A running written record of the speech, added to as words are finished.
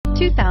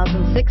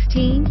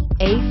2016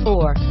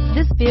 A4.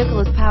 This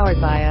vehicle is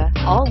powered by a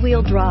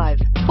all-wheel drive,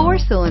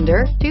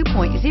 4-cylinder,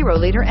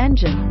 2.0-liter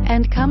engine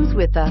and comes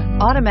with a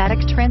automatic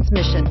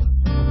transmission.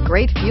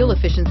 Great fuel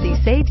efficiency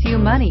saves you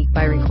money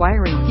by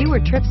requiring fewer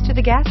trips to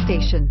the gas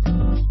station.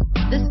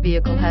 This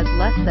vehicle has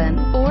less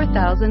than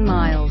 4,000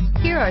 miles.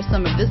 Here are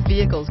some of this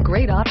vehicle's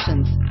great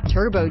options: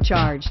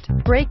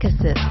 turbocharged, brake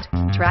assist,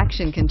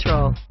 traction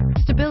control,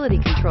 stability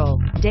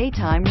control,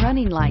 daytime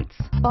running lights,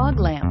 fog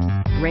lamps,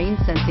 rain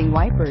sensing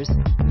wipers,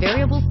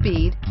 variable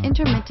speed,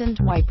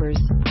 intermittent wipers,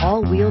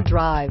 all-wheel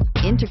drive,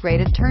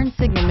 integrated turn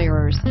signal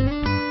mirrors.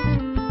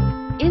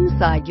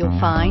 Inside you'll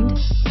find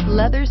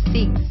leather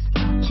seats,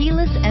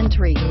 keyless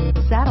entry,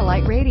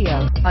 satellite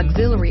radio,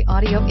 auxiliary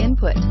audio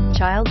input,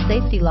 child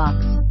safety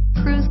locks,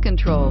 cruise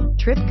control,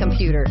 trip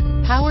computer,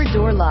 power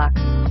door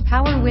locks,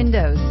 power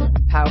windows.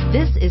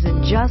 This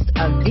isn't just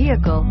a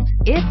vehicle,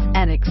 it's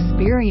an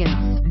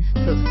experience.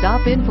 So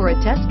stop in for a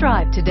test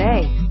drive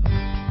today.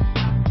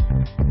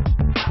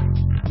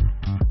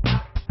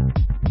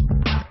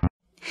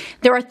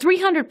 There are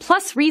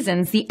 300+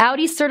 reasons the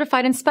Audi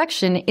certified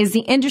inspection is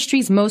the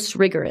industry's most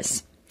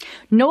rigorous.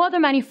 No other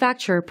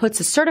manufacturer puts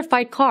its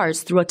certified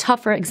cars through a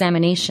tougher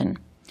examination.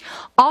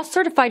 All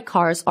certified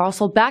cars are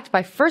also backed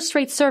by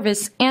first-rate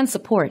service and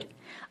support.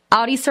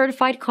 Audi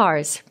certified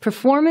cars,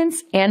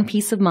 performance and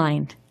peace of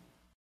mind.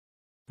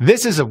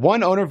 This is a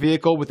one-owner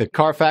vehicle with a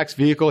Carfax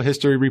Vehicle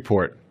History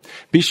Report.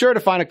 Be sure to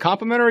find a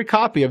complimentary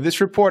copy of this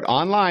report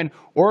online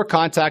or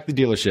contact the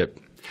dealership.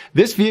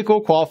 This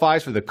vehicle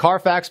qualifies for the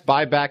Carfax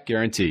Buyback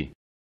Guarantee.